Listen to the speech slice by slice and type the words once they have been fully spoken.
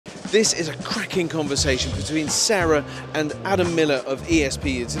This is a cracking conversation between Sarah and Adam Miller of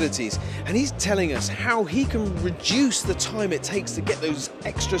ESP Utilities, and he's telling us how he can reduce the time it takes to get those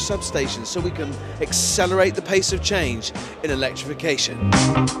extra substations so we can accelerate the pace of change in electrification.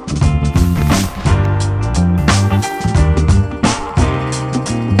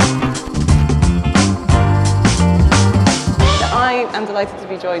 I'm delighted to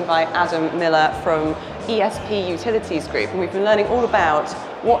be joined by Adam Miller from ESP Utilities Group, and we've been learning all about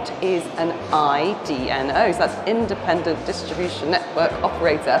what is an IDNO, so that's Independent Distribution Network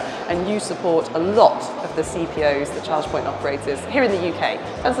Operator, and you support a lot of the CPOs, the charge point operators, here in the UK.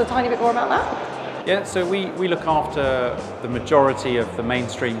 Tell us a tiny bit more about that. Yeah, so we look after the majority of the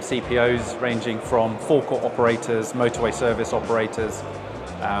mainstream CPOs, ranging from forecourt operators, motorway service operators,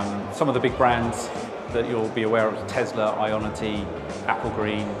 some of the big brands that you'll be aware of: Tesla, Ionity, Apple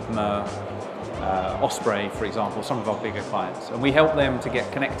Green, Mer, Osprey, for example, some of our bigger clients. And we help them to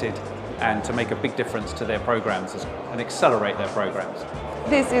get connected and to make a big difference to their programs and accelerate their programs.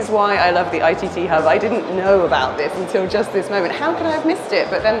 This is why I love the ITT Hub. I didn't know about this until just this moment. How could I have missed it?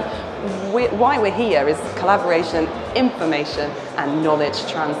 But then why we're here is collaboration, information and knowledge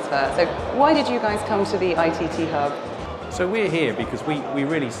transfer. So why did you guys come to the ITT Hub? So we're here because we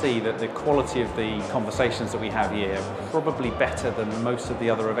really see that the quality of the conversations that we have here are probably better than most of the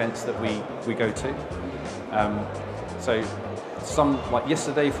other events that we go to. Like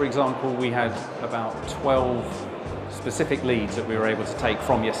yesterday, for example, we had about 12 specific leads that we were able to take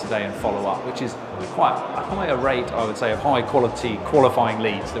from yesterday and follow up, which is quite a higher rate, I would say, of high quality qualifying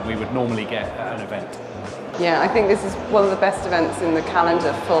leads that we would normally get at an event. Yeah, I think this is one of the best events in the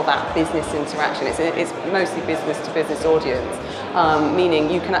calendar for that business interaction. It's mostly business to business audience,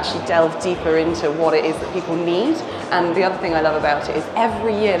 meaning you can actually delve deeper into what it is that people need. And the other thing I love about it is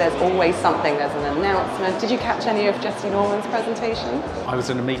every year there's always something. There's an announcement. Did you catch any of Jesse Norman's presentation? I was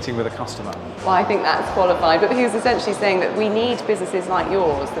in a meeting with a customer. Well, I think that's qualified, but he was essentially saying that we need businesses like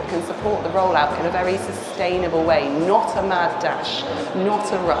yours that can support the rollout in a very sustainable way, not a mad dash,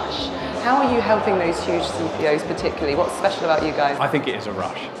 not a rush. How are you helping those huge CPOs particularly? What's special about you guys? I think it is a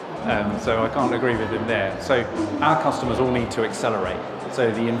rush, so I can't agree with him there. So our customers all need to accelerate.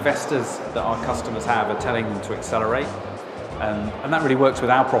 So the investors that our customers have are telling them to accelerate, and that really works with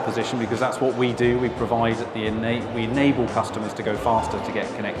our proposition because that's what we do. We provide we enable customers to go faster to get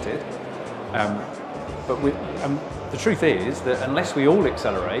connected. But the truth is that unless we all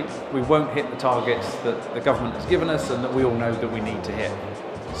accelerate, we won't hit the targets that the government has given us and that we all know that we need to hit.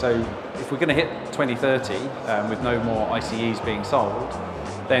 So if we're going to hit 2030 with no more ICEs being sold,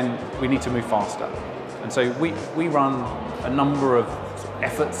 then we need to move faster. And so we run a number of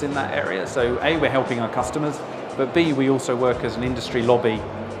efforts in that area. So A, we're helping our customers, but B, we also work as an industry lobby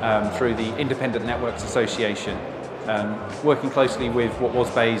through the Independent Networks Association, working closely with what was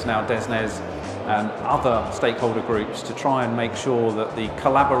BEIS, now DESNZ, and other stakeholder groups to try and make sure that the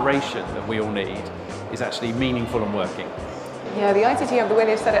collaboration that we all need is actually meaningful and working. Yeah, the ITT Hub, the way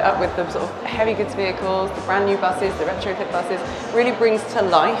they've set it up with the sort of heavy goods vehicles, the brand new buses, the retrofit buses, really brings to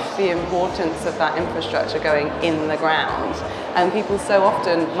life the importance of that infrastructure going in the ground. And people so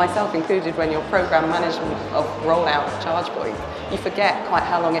often, myself included, when you're program management of rollout charge points, you forget quite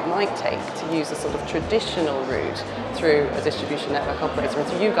how long it might take to use a sort of traditional route through a distribution network operator. And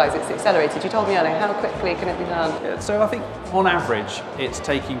through you guys, it's accelerated. You told me earlier, how quickly can it be done? Yeah, so I think on average, it's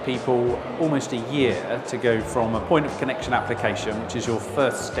taking people almost a year to go from a point of connection application, which is your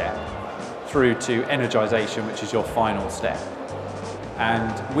first step, through to energization, which is your final step.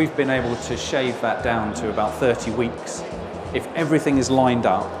 And we've been able to shave that down to about 30 weeks. If everything is lined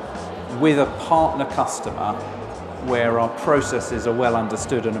up with a partner customer where our processes are well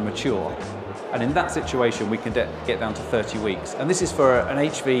understood and are mature. And in that situation, we can get down to 30 weeks. And this is for an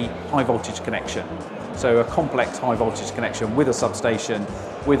HV high voltage connection. So a complex high voltage connection with a substation,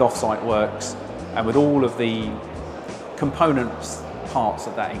 with off-site works, and with all of the components, parts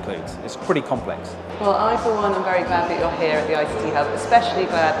that includes. It's pretty complex. Well, I for one am very glad that you're here at the ITT Hub, especially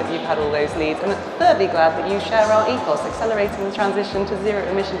glad that you've had all those leads, and thirdly glad that you share our ethos, accelerating the transition to zero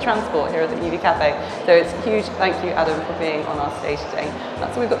emission transport here at the EV Cafe. So it's a huge thank you, Adam, for being on our stage today.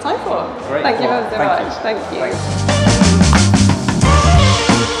 That's all we've got time for. Great. Thank you very much. Thank you. Thank you.